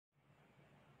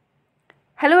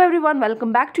Hello everyone,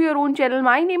 welcome back to your own channel.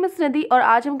 My name is निधि और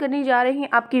आज हम करने जा रहे हैं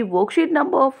आपकी worksheet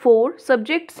number 4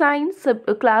 subject science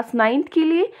class 9th के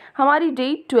लिए, हमारी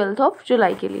डेट 12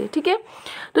 जुलाई के लिए। ठीक है,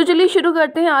 तो चलिए शुरू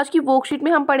करते हैं। आज की वर्कशीट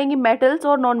में हम पढ़ेंगे मेटल्स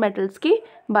और नॉन मेटल्स के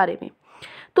बारे में।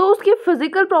 तो उसकी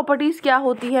फिजिकल प्रॉपर्टीज़ क्या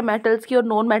होती है मेटल्स की और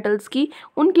नॉन मेटल्स की,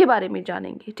 उनके बारे में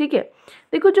जानेंगे। ठीक है,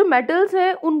 देखो जो मेटल्स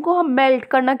हैं उनको हम मेल्ट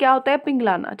करना क्या होता है,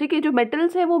 पिघलाना। ठीक है, जो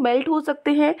मेटल्स हैं वो मेल्ट हो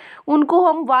सकते हैं, उनको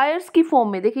हम वायर्स की फॉर्म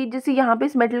में, देखिए जैसे यहाँ पे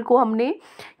इस मेटल को हमने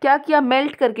क्या किया,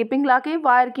 मेल्ट करके पिघला के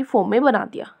वायर की फॉर्म में बना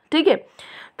दिया। ठीक है,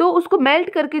 तो उसको मेल्ट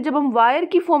करके जब हम वायर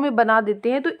की फॉर्म में बना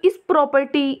देते हैं तो इस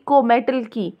प्रॉपर्टी को मेटल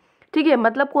की, ठीक है,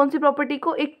 मतलब कौन सी प्रॉपर्टी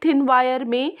को, एक थिन वायर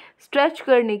में स्ट्रेच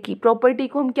करने की प्रॉपर्टी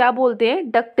को हम क्या बोलते हैं,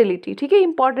 डक्टिलिटी। ठीक है,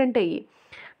 इंपॉर्टेंट है ये।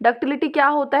 डक्टिलिटी क्या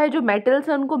होता है, जो मेटल्स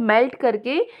हैं उनको मेल्ट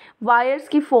करके वायर्स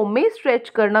की फॉर्म में स्ट्रेच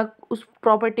करना, उस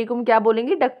प्रॉपर्टी को हम क्या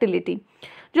बोलेंगे, डक्टिलिटी।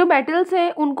 जो मेटल्स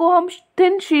हैं उनको हम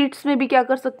थिन शीट्स में भी क्या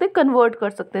कर सकते हैं, कन्वर्ट कर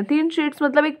सकते हैं। थिन शीट्स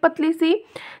मतलब एक पतली सी,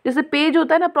 जैसे पेज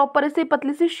होता है ना प्रॉपर, ऐसे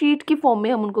पतली सी शीट की फॉर्म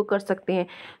में हम उनको कर सकते हैं।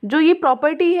 जो ये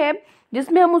प्रॉपर्टी है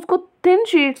जिसमें हम उसको थिन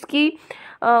शीट्स की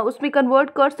उसमें कन्वर्ट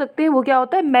कर सकते हैं, वो क्या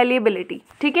होता है, मेलिएबिलिटी।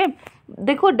 ठीक है,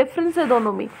 देखो डिफरेंस है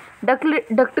दोनों में।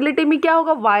 डक्टिलिटी में क्या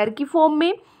होगा, वायर की फॉर्म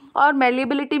में, और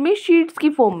मेलिएबिलिटी में शीट्स की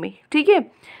फॉर्म में। ठीक है,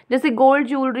 जैसे गोल्ड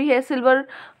ज्वेलरी है, सिल्वर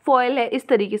फॉयल है, इस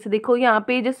तरीके से। देखो यहाँ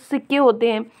पे जैसे सिक्के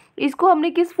होते हैं, इसको हमने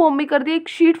किस फॉर्म में कर दिया, एक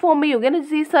शीट फॉर्म में ही हो गया ना।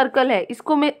 जैसे सर्कल है,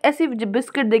 इसको मैं ऐसे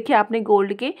बिस्किट देखे आपने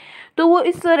गोल्ड के, तो वो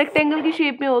इस रेक्टेंगल की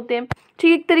शेप में होते हैं।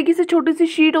 ठीक, एक तरीके से छोटी सी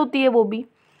शीट होती है वो भी।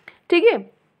 ठीक है,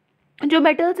 जो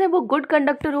मेटल्स हैं वो गुड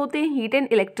कंडक्टर होते हैं हीट एंड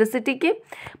इलेक्ट्रिसिटी के,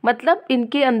 मतलब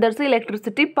इनके अंदर से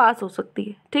इलेक्ट्रिसिटी पास हो सकती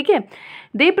है। ठीक है,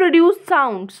 दे प्रोड्यूस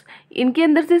साउंड्स, इनके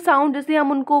अंदर से साउंड, जैसे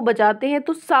हम उनको बजाते हैं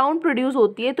तो साउंड प्रोड्यूस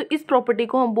होती है, तो इस प्रॉपर्टी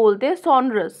को हम बोलते हैं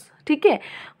सोनरस। ठीक है,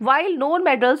 while non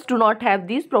metals do not have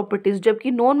these properties,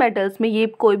 जबकि नॉन मेटल्स में ये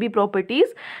कोई भी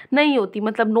प्रॉपर्टीज नहीं होती,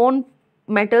 मतलब नॉन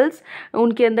मेटल्स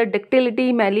उनके अंदर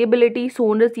डक्टिलिटी, मैलिएबिलिटी,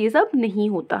 सोनरस ये सब नहीं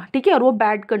होता। ठीक है, और वो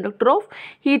bad conductor of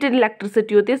heat and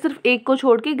electricity होती है, सिर्फ एक को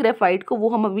छोड़ के, ग्रेफाइट को, वो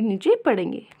हम अभी नीचे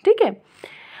पढ़ेंगे। ठीक है,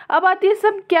 अब आती है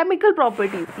सब केमिकल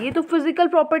प्रॉपर्टीज़। ये तो फिजिकल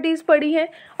प्रॉपर्टीज़ पढ़ी हैं,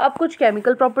 अब कुछ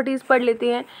केमिकल प्रॉपर्टीज़ पढ़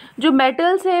लेते हैं। जो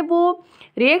मेटल्स हैं वो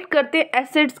रिएक्ट करते हैं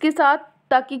एसिड्स के साथ,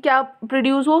 ताकि क्या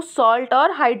प्रोड्यूस हो, सॉल्ट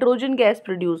और हाइड्रोजन गैस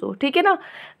प्रोड्यूस हो। ठीक है ना,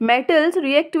 metals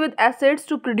react with acids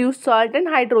to produce salt and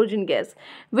hydrogen gas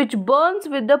which Burns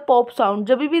with the pop sound.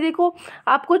 जब भी देखो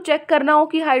आपको चेक करना हो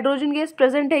कि हाइड्रोजन गैस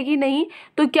प्रेजेंट है कि नहीं,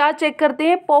 तो क्या चेक करते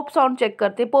हैं, पॉप साउंड चेक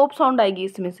करते हैं, पॉप साउंड आएगी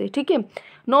इसमें से। ठीक है,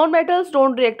 non metals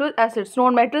don't react with acids,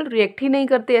 non metal react ही नहीं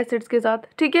करते एसिड्स के साथ।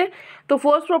 ठीक है, तो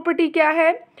फर्स्ट प्रॉपर्टी क्या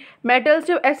है, मेटल्स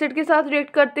जब एसिड के साथ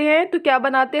रिएक्ट करते हैं तो क्या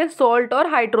बनाते हैं, सॉल्ट और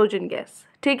हाइड्रोजन गैस।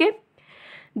 ठीक है,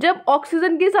 जब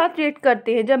ऑक्सीजन के साथ रिएक्ट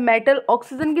करते हैं, जब मेटल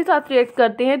ऑक्सीजन के साथ रिएक्ट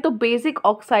करते हैं तो बेसिक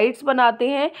ऑक्साइड्स बनाते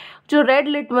हैं, जो रेड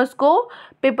लिटमस को,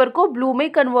 पेपर को ब्लू में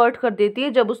कन्वर्ट कर देती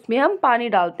है जब उसमें हम पानी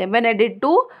डालते हैं, व्हेन एडेड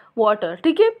टू वाटर।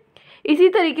 ठीक है, इसी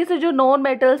तरीके से जो नॉन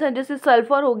मेटल्स हैं, जैसे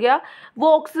सल्फर हो गया, वो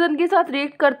ऑक्सीजन के साथ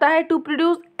रिएक्ट करता है to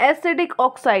produce acidic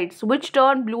oxides which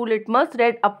turn blue litmus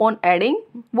red upon adding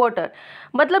water.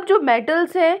 मतलब जो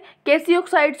मेटल्स हैं कैसी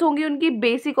ऑक्साइड्स होंगी, उनकी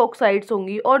बेसिक ऑक्साइड्स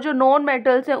होंगी, और जो नॉन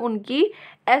मेटल्स हैं उनकी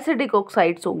एसिडिक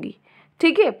ऑक्साइड्स होंगी।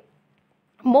 ठीक है,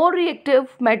 more reactive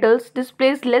metals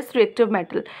displace less reactive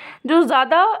metal, जो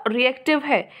ज़्यादा रिएक्टिव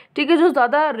है, ठीक है, जो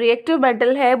ज़्यादा रिएक्टिव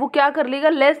मेटल है वो क्या कर लेगा,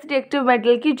 लेस रिएक्टिव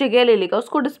मेटल की जगह ले लेगा,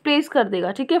 उसको डिस्प्लेस कर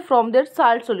देगा। ठीक है, from there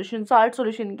salt solution, salt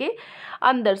solution के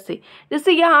अंदर से।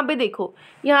 जैसे यहाँ पे देखो,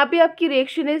 यहाँ पे आपकी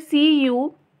रिएक्शन है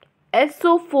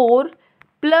CuSO4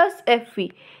 प्लस Fe।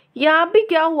 यहाँ पे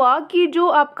क्या हुआ कि जो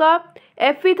आपका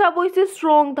Fe था वो इससे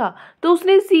स्ट्रॉन्ग था, तो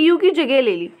उसने Cu की जगह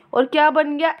ले ली और क्या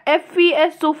बन गया,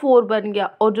 FeSO4 बन गया,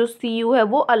 और जो Cu है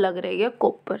वो अलग रह गया,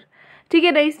 कॉपर। ठीक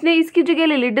है ना, इसने इसकी जगह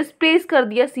ले ली, डिस्प्लेस कर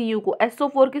दिया Cu को,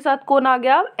 SO4 के साथ कौन आ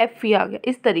गया, Fe आ गया,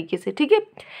 इस तरीके से। ठीक है,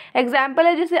 एग्जाम्पल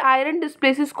है जैसे iron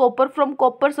displaces copper from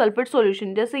copper sulphate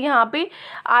solution, जैसे यहाँ पे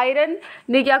आयरन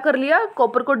ने क्या कर लिया,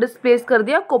 कॉपर को डिस्प्लेस कर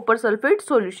दिया कॉपर सल्फेट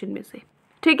सॉल्यूशन में से।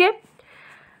 ठीक है,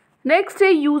 नेक्स्ट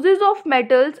है uses of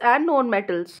metals and non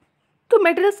metals. तो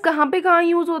मेटल्स कहाँ पे कहाँ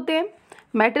यूज़ होते हैं,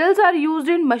 metals are used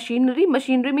in machinery,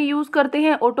 machinery में यूज़ करते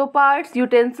हैं, ऑटो पार्ट्स,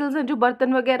 यूटेंसिल्स हैं जो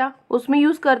बर्तन वगैरह, उसमें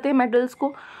यूज़ करते हैं मेटल्स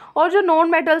को। और जो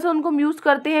नॉन मेटल्स हैं उनको हम यूज़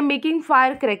करते हैं मेकिंग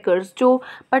फायर क्रैकर्स, जो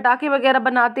पटाखे वगैरह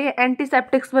बनाते हैं,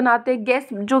 एंटीसेप्टिक्स बनाते हैं, गैस,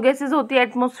 जो गैसेज होती है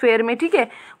एटमॉस्फेयर में, ठीक है,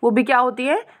 वो भी क्या होती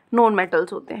है, नॉन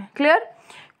मेटल्स होते हैं। क्लियर,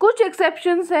 कुछ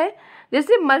एक्सेप्शंस हैं,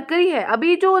 जैसे मरकरी है।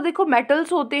 अभी जो देखो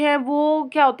मेटल्स होते हैं वो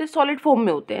क्या होते हैं, सॉलिड फॉर्म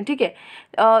में होते हैं, ठीक है,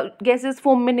 गैसेस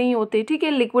फॉर्म में नहीं होते, ठीक है,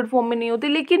 लिक्विड फॉर्म में नहीं होते।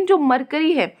 लेकिन जो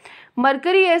मरकरी है,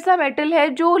 मरकरी ऐसा मेटल है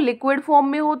जो लिक्विड फॉर्म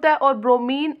में होता है, और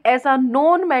ब्रोमीन ऐसा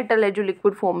नॉन मेटल है जो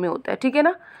लिक्विड फॉर्म में होता है। ठीक है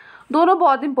ना, दोनों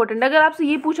बहुत इंपॉर्टेंट। अगर आपसे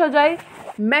ये पूछा जाए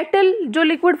मेटल जो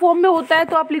लिक्विड फॉर्म में होता है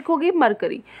तो आप लिखोगे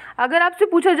मरकरी। अगर आपसे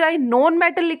पूछा जाए नॉन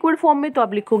मेटल लिक्विड फॉर्म में तो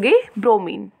आप लिखोगे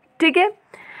ब्रोमीन। ठीक है,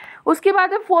 उसके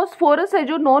बाद है फॉस्फोरस है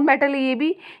जो नॉन मेटल है,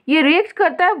 ये रिएक्ट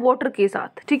करता है वाटर के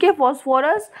साथ। ठीक है,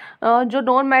 फॉस्फोरस जो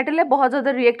नॉन मेटल है बहुत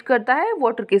ज़्यादा रिएक्ट करता है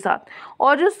वाटर के साथ।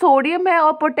 और जो सोडियम है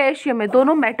और पोटेशियम है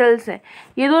दोनों मेटल्स हैं,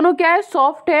 ये दोनों क्या है,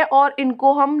 सॉफ्ट है और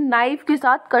इनको हम नाइफ के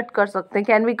साथ कट कर सकते हैं।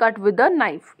 Can we cut with a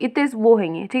knife, इतने वो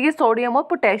हैं। ठीक है, सोडियम और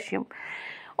पोटेशियम।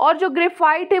 और जो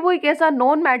ग्रेफाइट है वो एक ऐसा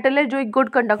नॉन मेटल है जो एक गुड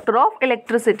कंडक्टर ऑफ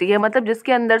इलेक्ट्रिसिटी है, मतलब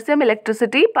जिसके अंदर से हम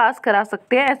इलेक्ट्रिसिटी पास करा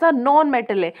सकते हैं, ऐसा नॉन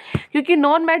मेटल है। क्योंकि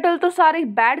नॉन मेटल तो सारे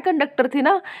बैड कंडक्टर थे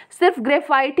ना, सिर्फ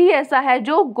ग्रेफाइट ही ऐसा है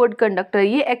जो गुड कंडक्टर है,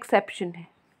 ये एक्सेप्शन है।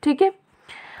 ठीक है,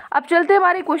 अब चलते हैं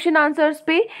हमारे क्वेश्चन आंसर्स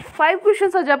पे। 5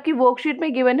 क्वेश्चन आज आपकी वर्कशीट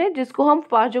में गिवन है, जिसको हम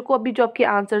 5 को अभी जो आपके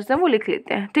आंसर्स हैं वो लिख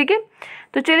लेते हैं। ठीक है,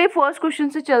 तो चलिए फर्स्ट क्वेश्चन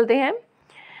से चलते हैं।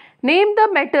 Name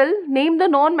the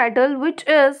non metal which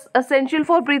is essential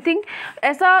for breathing.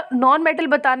 ऐसा नॉन मेटल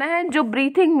बताना है जो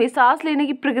ब्रीथिंग में, सांस लेने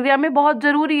की प्रक्रिया में बहुत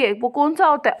ज़रूरी है। वो कौन सा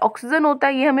होता है? ऑक्सीजन होता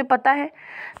है, ये हमें पता है।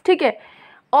 ठीक है,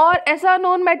 और ऐसा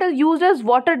non metal use as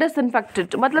water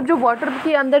disinfectant, मतलब जो वाटर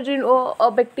के अंदर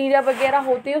जो बैक्टीरिया वगैरह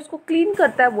होते हैं उसको क्लीन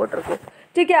करता है वाटर को।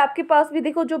 ठीक है, आपके पास भी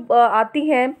देखो जो आती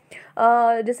हैं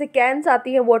जैसे कैंस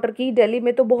आती है वाटर की, दिल्ली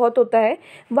में तो बहुत होता है,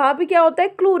 वहाँ पे क्या होता है,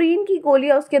 क्लोरीन की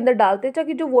गोलियाँ उसके अंदर डालते हैं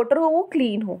ताकि जो वाटर हो वो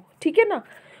क्लीन हो। ठीक है ना,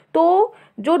 तो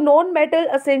जो नॉन मेटल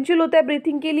असेंशियल होता है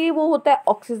ब्रीथिंग के लिए वो होता है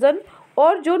ऑक्सीजन,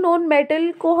 और जो नॉन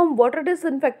मेटल को हम वाटर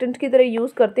डिसइंफेक्टेंट की तरह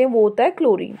यूज़ करते हैं वो होता है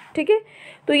क्लोरीन। ठीक है,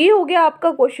 तो ये हो गया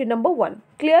आपका question number 1।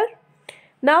 Clear?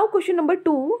 Now question number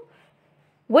 2,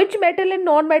 which metal and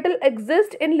non metal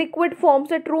exist in liquid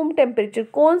forms at room temperature.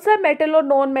 कौन सा मेटल और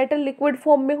नॉन मेटल लिक्विड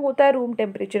फॉर्म में होता है रूम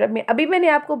टेम्परेचर में? अभी मैंने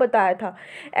आपको बताया था,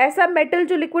 ऐसा मेटल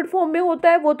जो लिक्विड फॉर्म में होता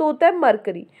है वो तो होता है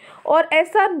मरकरी, और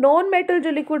ऐसा नॉन मेटल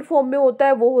जो लिक्विड फॉर्म में होता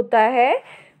है वो होता है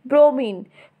ब्रोमीन।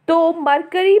 तो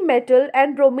mercury metal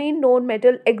and bromine non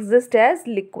metal exist as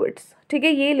liquids. ठीक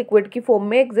है, ये लिक्विड की फॉर्म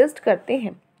में एग्जिस्ट करते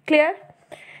हैं। Clear?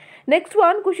 Next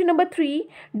one, question number 3,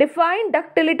 define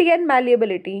ductility and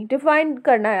malleability. Define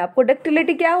करना है आपको।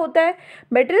 डक्टिलिटी क्या होता है?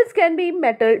 मेटल्स कैन बी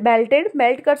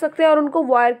मेल्ट कर सकते हैं और उनको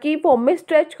वायर की फॉर्म में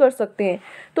स्ट्रेच कर सकते हैं।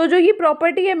 तो जो ये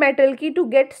प्रॉपर्टी है मेटल की, to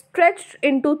get stretched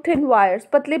into thin wires,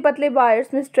 पतले पतले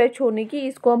वायर्स में स्ट्रेच होने की,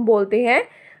 इसको हम बोलते हैं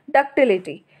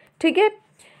डक्टिलिटी। ठीक है,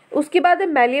 उसके बाद है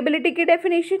मैलिएबिलिटी की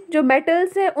डेफिनेशन। जो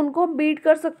मेटल्स हैं उनको हम बीट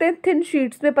कर सकते हैं थिन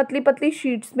शीट्स में, पतली पतली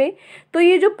शीट्स में। तो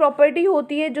ये जो प्रॉपर्टी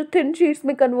होती है जो थिन शीट्स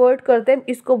में कन्वर्ट करते हैं,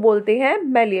 इसको बोलते हैं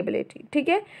मैलिएबिलिटी। ठीक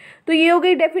है, तो ये हो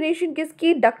गई डेफिनेशन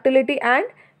किसकी? डक्टिलिटी एंड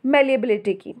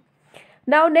मैलिएबिलिटी की।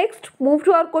 Now next move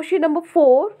to our question number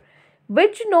 4,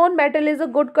 which non metal is a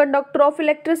good conductor of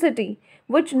electricity.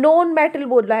 Which non metal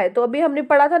बोल रहा है, तो अभी हमने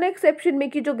पढ़ा था ना एक्सेप्शन में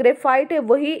कि जो ग्रेफाइट है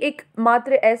वही एक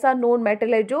मात्र ऐसा नॉन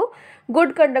मेटल है जो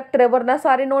गुड कंडक्टर है, वरना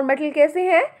सारे नॉन मेटल कैसे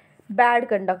हैं? बैड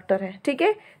कंडक्टर है। ठीक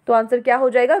है, तो आंसर क्या हो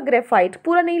जाएगा? ग्रेफाइट।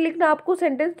 पूरा नहीं लिखना आपको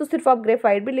सेंटेंस, तो सिर्फ आप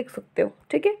ग्रेफाइट भी लिख सकते हो।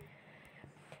 ठीक है,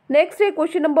 नेक्स्ट है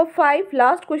question number 5,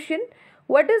 last question,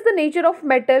 what is the nature of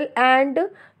metal and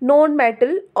non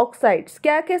metal oxides.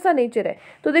 क्या कैसा नेचर है?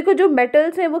 तो देखो जो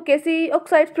मेटल्स हैं वो कैसी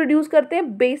ऑक्साइड्स प्रोड्यूस करते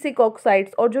हैं? Basic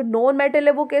oxides. और जो नॉन मेटल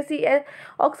है वो कैसी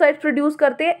ऑक्साइड्स प्रोड्यूस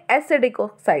करते हैं? Acidic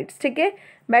oxides. ठीक है,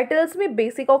 मेटल्स में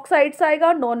बेसिक ऑक्साइड्स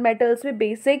आएगा, नॉन मेटल्स में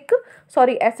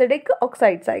एसिडिक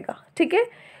ऑक्साइड्स आएगा। ठीक है,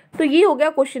 तो ये हो गया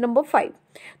क्वेश्चन नंबर 5।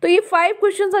 तो ये 5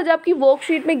 क्वेश्चंस आज आपकी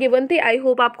वर्कशीट में गिवन थे। आई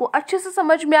होप आपको अच्छे से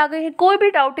समझ में आ गए हैं। कोई भी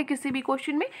डाउट है किसी भी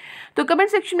क्वेश्चन में तो कमेंट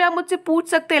सेक्शन में आप मुझसे पूछ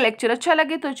सकते हैं। लेक्चर अच्छा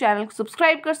लगे तो चैनल को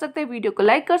सब्सक्राइब कर सकते हैं, वीडियो को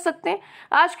लाइक कर सकते हैं।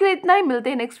 आज के लिए इतना ही, मिलते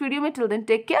हैं नेक्स्ट वीडियो में। Till then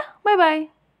take care, bye bye.